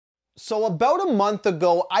So about a month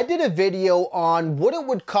ago, I did a video on what it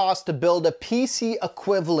would cost to build a PC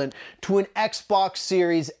equivalent to an Xbox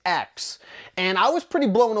Series X. And I was pretty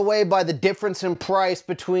blown away by the difference in price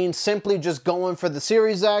between simply just going for the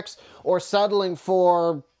Series X or settling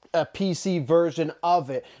for a PC version of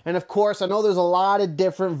it. And of course, I know there's a lot of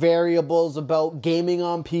different variables about gaming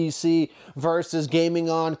on PC versus gaming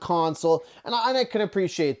on console, and I can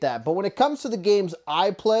appreciate that. But when it comes to the games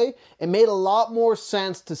I play, it made a lot more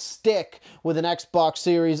sense to stick with an Xbox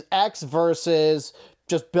Series X versus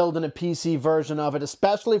just building a PC version of it,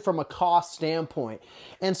 especially from a cost standpoint.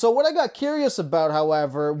 And so what I got curious about,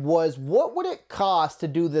 however, was what would it cost to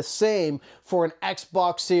do the same for an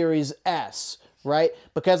Xbox Series S? Right?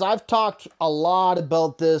 Because I've talked a lot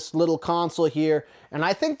about this little console here, and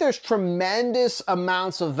I think there's tremendous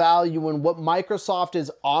amounts of value in what Microsoft is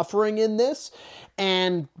offering in this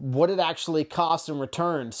and what it actually costs in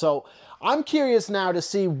return. So I'm curious now to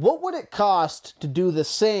see what would it cost to do the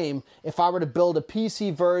same if I were to build a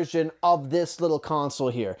PC version of this little console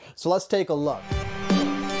here. So let's take a look.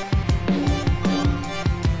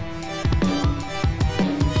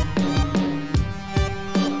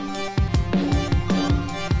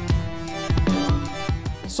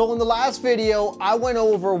 So in the last video, I went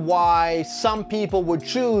over why some people would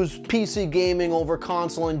choose PC gaming over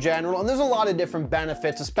console in general, and there's a lot of different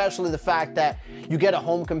benefits, especially the fact that you get a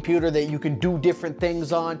home computer that you can do different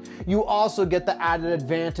things on. You also get the added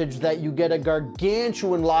advantage that you get a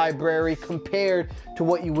gargantuan library compared to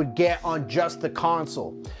what you would get on just the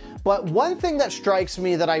console. But one thing that strikes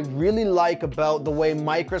me that I really like about the way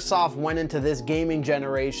Microsoft went into this gaming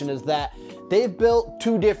generation is that they've built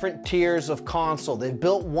two different tiers of console. They've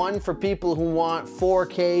built one for people who want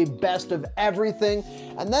 4K, best of everything,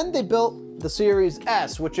 and then they built the Series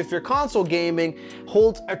S, which if you're console gaming,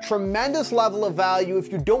 holds a tremendous level of value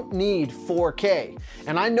if you don't need 4K.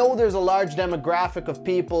 And I know there's a large demographic of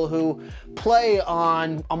people who play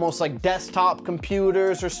on almost like desktop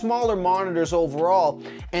computers or smaller monitors overall,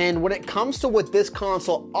 and when it comes to what this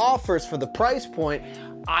console offers for the price point,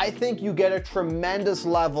 I think you get a tremendous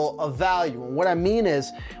level of value. And what I mean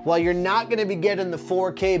is, while you're not going to be getting the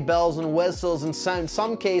 4K bells and whistles, and in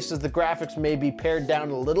some cases the graphics may be pared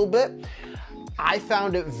down a little bit, I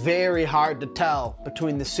found it very hard to tell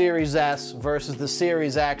between the Series S versus the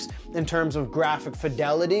Series X in terms of graphic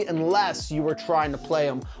fidelity, unless you were trying to play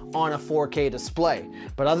them on a 4K display.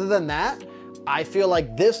 But other than that, I feel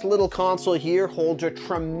like this little console here holds a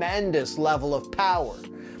tremendous level of power.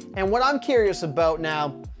 And what I'm curious about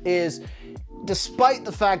now is, despite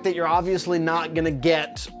the fact that you're obviously not gonna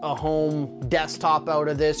get a home desktop out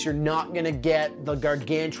of this, you're not gonna get the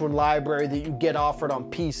gargantuan library that you get offered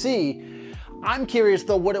on PC, I'm curious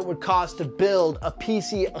though what it would cost to build a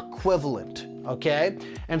PC equivalent, okay?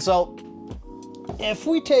 And so if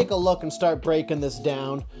we take a look and start breaking this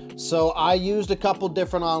down, so I used a couple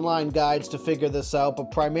different online guides to figure this out,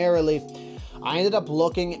 but primarily I ended up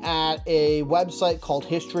looking at a website called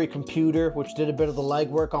History Computer, which did a bit of the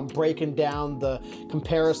legwork on breaking down the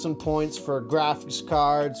comparison points for graphics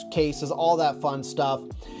cards, cases, all that fun stuff.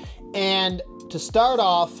 And to start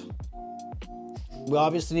off, we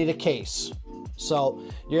obviously need a case. So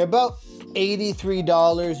you're about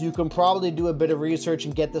 $83. You can probably do a bit of research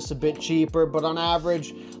and get this a bit cheaper, but on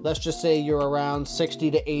average, let's just say you're around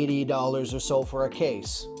 $60 to $80 or so for a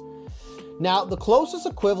case. Now, the closest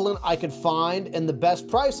equivalent I could find and the best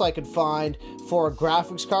price I could find for a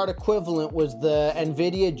graphics card equivalent was the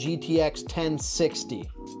NVIDIA GTX 1060,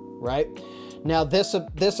 right? Now, this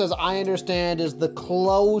as I understand is the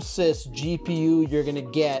closest GPU you're gonna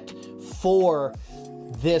get for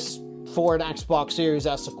this, for an Xbox Series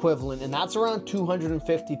S equivalent, and that's around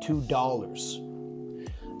 $252.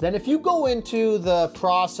 Then if you go into the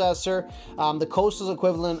processor, the closest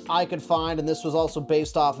equivalent I could find, and this was also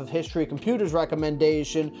based off of History Computer's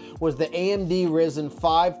recommendation, was the AMD Ryzen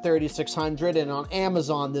 5 3600, and on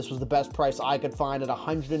Amazon this was the best price I could find at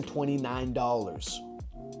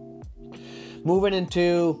 $129. Moving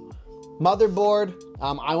into motherboard,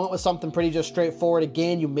 I went with something pretty just straightforward.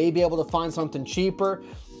 Again, you may be able to find something cheaper,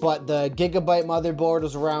 but the Gigabyte motherboard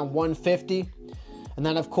is around $150. And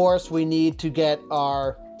then of course we need to get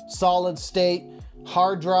our solid state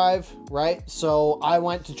hard drive, right? So I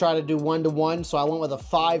went to try to do 1-to-1, so I went with a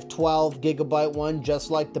 512 gigabyte one,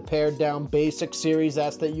 just like the pared down basic Series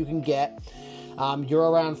S that you can get.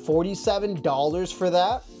 You're around $47 for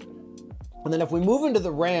that. And then if we move into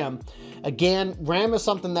the RAM, again, RAM is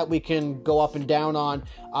something that we can go up and down on.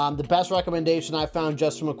 The best recommendation I found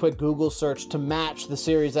just from a quick Google search to match the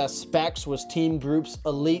Series S specs was Team Group's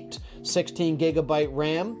Elite 16 gigabyte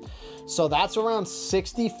RAM. So that's around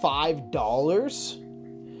 $65.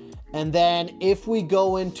 And then if we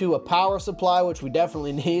go into a power supply, which we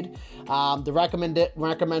definitely need, the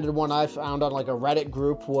recommended one I found on like a Reddit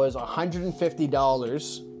group was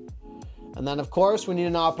 $150. And then of course we need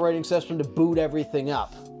an operating system to boot everything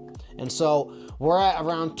up. And so we're at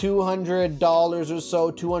around $200 or so,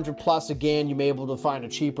 200 plus. Again, you may be able to find a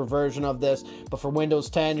cheaper version of this, but for Windows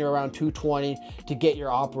 10, you're around $220 to get your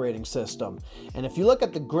operating system. And if you look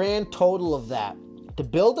at the grand total of that, to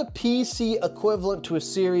build a PC equivalent to a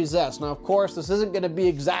Series S, now of course this isn't going to be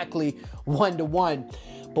exactly one-to-one,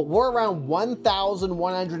 but we're around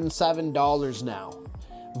 $1,107 now.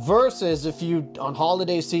 Versus if you, on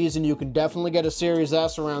holiday season, you can definitely get a Series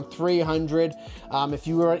S around $300. If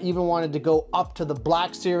you even wanted to go up to the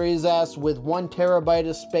Black Series S with 1 terabyte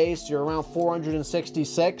of space, you're around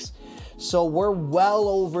 $466. So we're well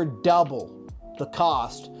over double the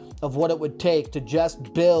cost of what it would take to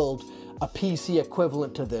just build a PC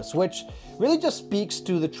equivalent to this, which really just speaks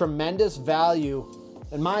to the tremendous value,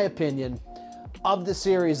 in my opinion, of the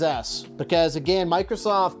Series S. Because again,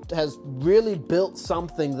 Microsoft has really built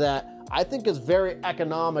something that I think is very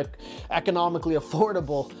economically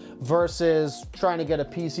affordable versus trying to get a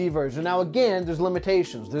PC version. Now again, there's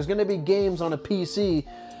limitations. There's gonna be games on a PC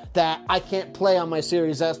that I can't play on my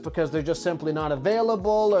Series S because they're just simply not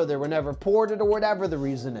available, or they were never ported, or whatever the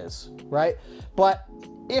reason is, right? But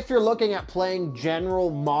if you're looking at playing general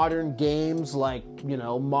modern games like, you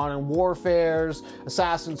know, Modern Warfares,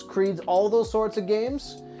 Assassin's Creed, all those sorts of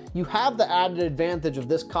games, you have the added advantage of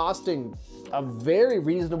this costing a very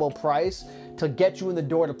reasonable price to get you in the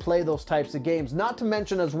door to play those types of games. Not to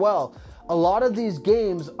mention as well, a lot of these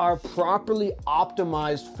games are properly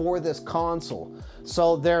optimized for this console.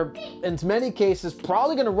 So they're, in many cases,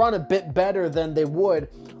 probably gonna run a bit better than they would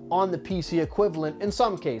on the PC equivalent in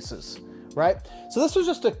some cases. Right? So this was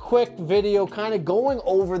just a quick video kind of going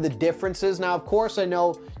over the differences. Now, of course, I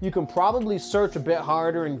know you can probably search a bit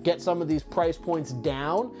harder and get some of these price points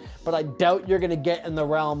down, but I doubt you're going to get in the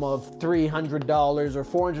realm of $300 or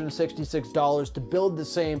 $466 to build the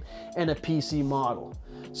same in a PC model.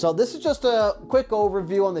 So this is just a quick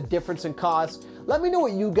overview on the difference in costs. Let me know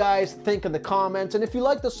what you guys think in the comments, and if you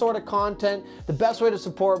like this sort of content, the best way to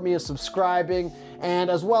support me is subscribing and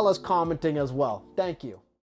as well as commenting as well. Thank you.